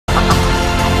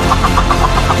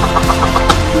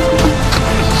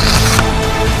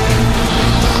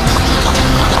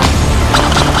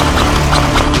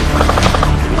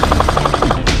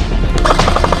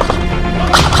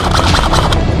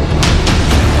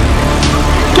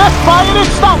Just fire it,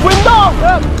 that window!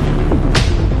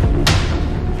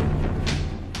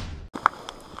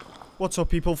 What's up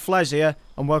people, FLeZ here,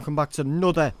 and welcome back to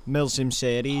another Milsim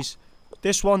series.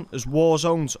 This one is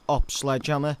Warzone's op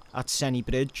Sledgehammer at Senny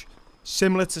Bridge.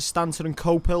 Similar to Stanton and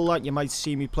Copill that you might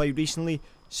see me play recently,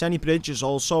 Senny Bridge is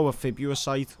also a Fibua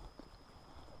site.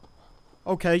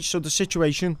 Okay, so the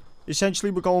situation. Essentially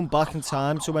we're going back in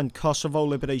time to when Kosovo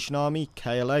Liberation Army,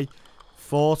 KLA,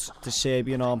 fought the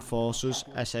Serbian Armed Forces,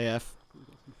 SAF.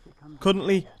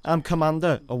 Currently, I'm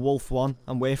commander of Wolf 1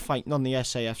 and we're fighting on the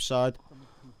SAF side.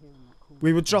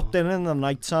 We were dropped in the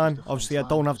night time. Obviously I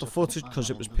don't have the footage because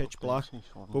it was pitch black,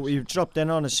 but we were dropped in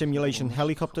on a simulation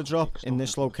helicopter drop in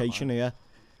this location here.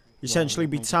 Essentially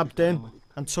we tabbed in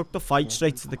and took the fight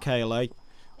straight to the KLA.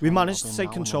 We managed to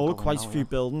take control of quite a few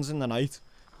buildings in the night,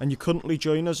 and you couldn't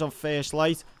join us on first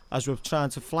light as we were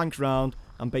trying to flank round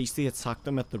and basically attack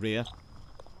them at the rear.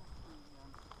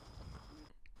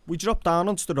 We dropped down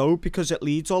onto the road because it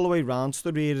leads all the way round to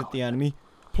the rear of the enemy.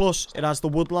 Plus, it has the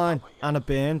wood line and a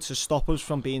burn to stop us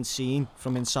from being seen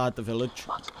from inside the village.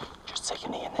 Just take a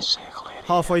knee in this circle here.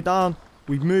 Halfway down,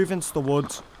 we move into the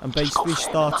woods and basically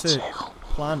start to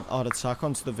plan our attack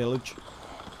onto the village.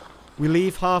 We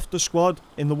leave half the squad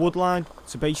in the wood line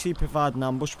to basically provide an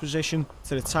ambush position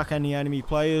to attack any enemy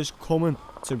players coming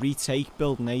to retake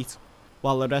building 8,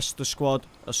 while the rest of the squad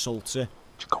assaults it.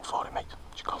 Just go for it, mate.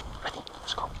 Just go. Ready?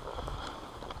 Let's go.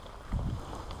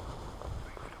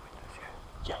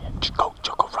 Yeah, just go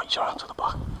right around to the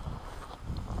back.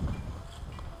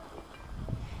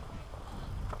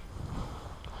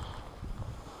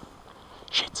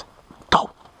 Shit.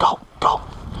 Go. Now.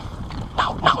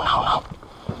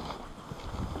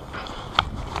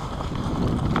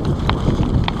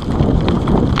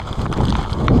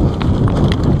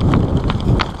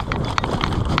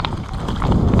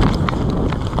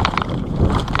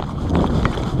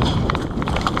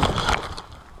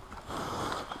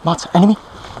 Matt, enemy.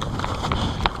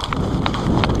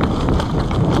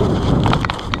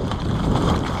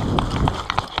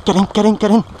 Get in.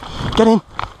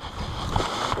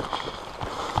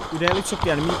 We really took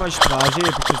the enemy by surprise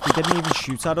here because they didn't even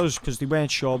shoot at us because they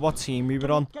weren't sure what team we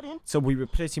were on. So we were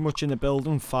pretty much in the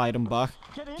building firing back.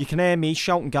 You can hear me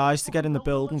shouting guys to get in the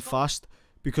building fast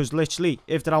because literally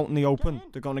if they're out in the open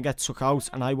they're going to get took out,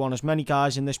 and I want as many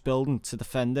guys in this building to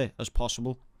defend it as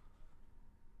possible.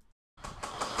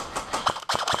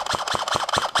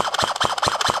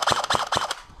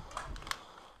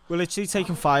 We're literally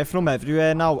taking fire from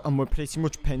everywhere now, and we're pretty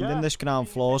much pinned in this ground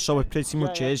floor, so it pretty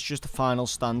much is just a final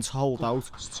stand to hold out.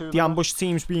 The ambush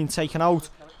team's being taken out,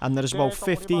 and there's about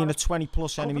 15 or 20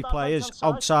 plus enemy players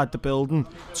outside the building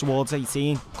towards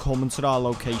 18 coming to our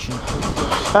location.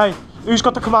 Hey, who's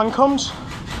got the command comms?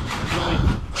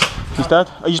 He's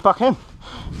dead. Are you back in?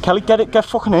 Kelly, get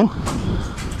fucking in.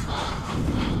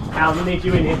 Al, we need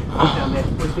you in here. Down there.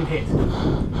 We've been hit.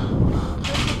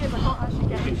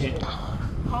 We've been hit.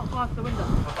 The window.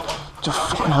 Just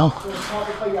fucking hell.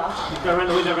 Go around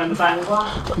the window, around the back.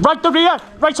 Right the rear!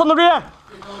 Right on the rear!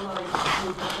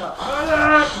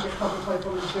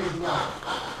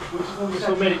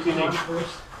 Which medic do you need?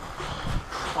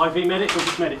 IV medic or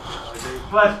just medic?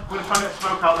 FLeZ, we're trying to get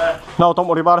smoke out there. No, don't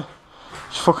worry about it.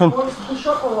 Just fucking...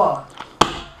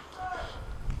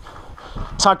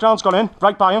 Tag round's gone in,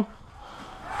 right by him.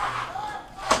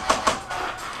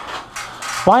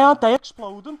 Why aren't they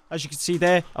exploding? As you can see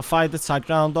there, I fired the tag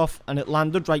round off and it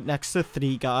landed right next to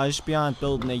 3 guys behind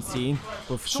building 18,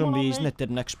 but for some reason it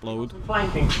didn't explode.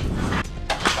 Flanking.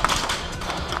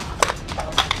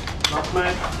 Last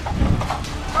man.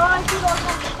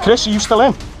 Chris, are you still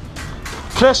in?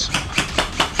 Chris?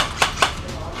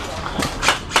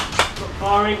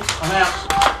 Firing, I'm out.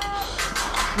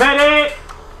 Medic!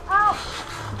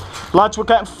 Lads, we're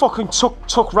getting fucking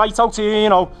tuck right out here, you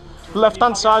know. Left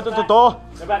hand side of the door.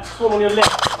 They're about to swim on your left.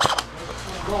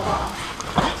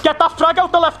 Get that frag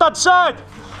out the left hand side!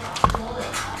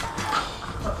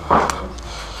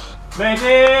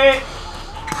 Medic!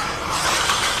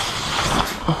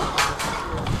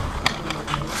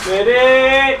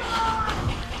 Medic!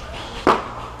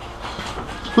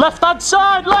 Left hand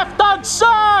side! Left hand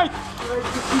side!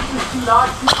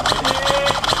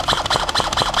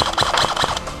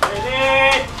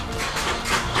 Medic!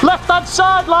 Left hand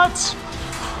side, lads!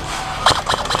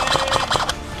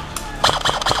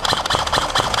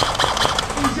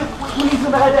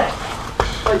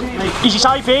 He's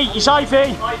IV, he's IV! IV!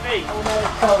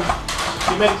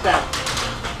 Your medic's down.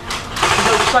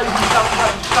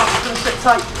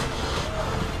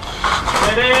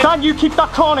 Dan, you keep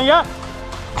that corner, yeah?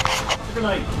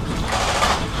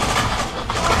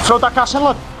 Throw that gas in,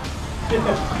 lad.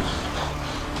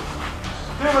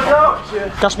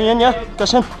 Gas me in, yeah?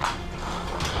 Gas in.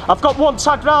 I've got one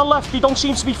tag round left, they don't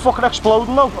seem to be fucking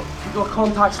exploding though. You've got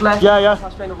contacts left. Yeah, yeah.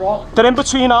 That's been a rock. They're in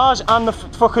between ours and the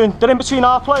fucking... They're in between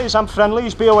our players and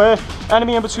friendlies, be aware.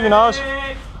 Enemy in between ours.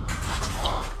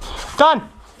 Dan,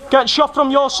 getting shot from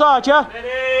your side, yeah?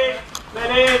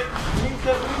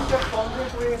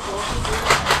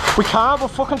 We can't, we're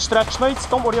fucking stretched, mate.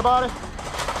 Don't worry about it.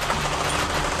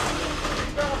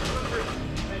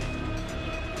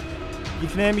 You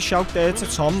can hear me shout there to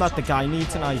Tom that the guy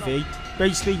needs an IV.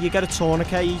 Basically, you get a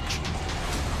tourniquet each.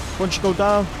 Once you go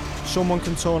down, someone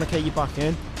can tourniquet you back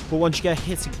in. But once you get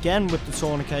hit again with the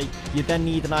tourniquet, you then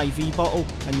need an IV bottle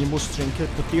and you must drink it.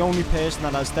 But the only person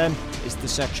that has them is the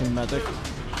section medic.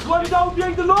 Let me down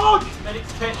behind the log!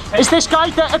 Is this guy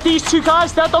dead? Are these two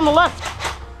guys dead on the left?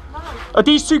 Are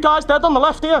these two guys dead on the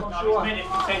left here? No, medic,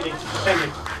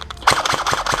 pretending.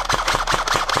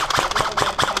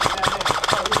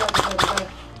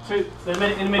 There's a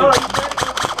medic in the middle.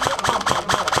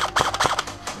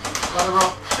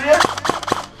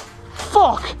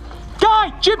 Fuck!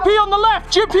 Guy! GP on the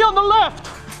left! GP on the left!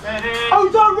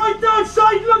 Hold on, right down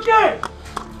side, look it!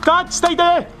 Dad, stay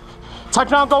there!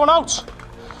 Tag round going out!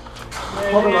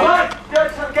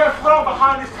 Get thrown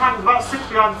behind this tank, about 6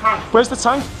 behind the tank. Where's the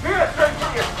tank? Here, straight to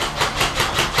you.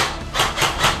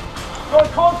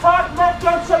 Got contact, left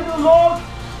down side of the log.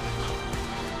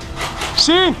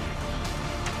 Seen!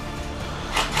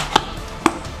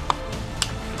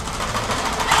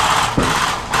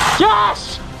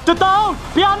 Yes! They're down!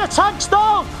 Behind the tank's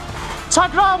down!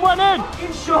 Tag round went in!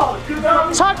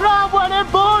 Tag round went in,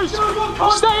 boys!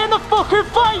 Stay in the fucking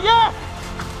fight, yeah!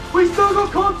 We still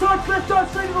got contact, left down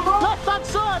side of the log. Left hand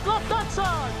side, left hand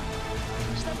side!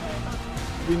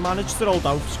 We managed to hold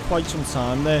out for quite some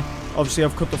time there. Obviously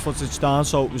I've cut the footage down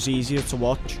so it was easier to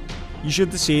watch. You should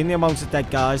have seen the amount of dead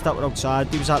guys that were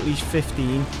outside. There was at least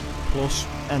 15 plus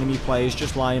enemy players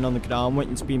just lying on the ground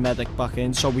waiting to be medic back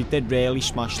in, so we did really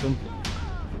smash them.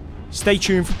 Stay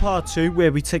tuned for part 2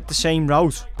 where we take the same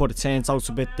route but it turns out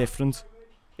a bit different.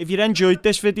 If you enjoyed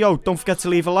this video, don't forget to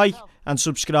leave a like and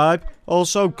subscribe.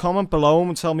 Also comment below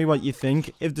and tell me what you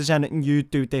think, if there's anything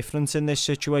you'd do different in this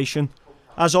situation.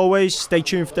 As always, stay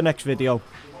tuned for the next video.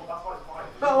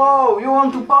 Hello, you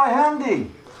want to buy handy?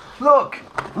 Look,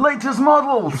 latest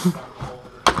models.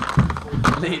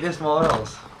 Latest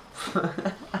models.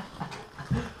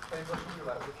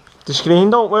 The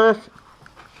screen don't work.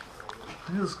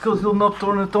 It's because you'll not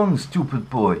turn it on, stupid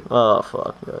boy. Oh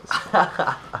fuck,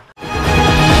 yes.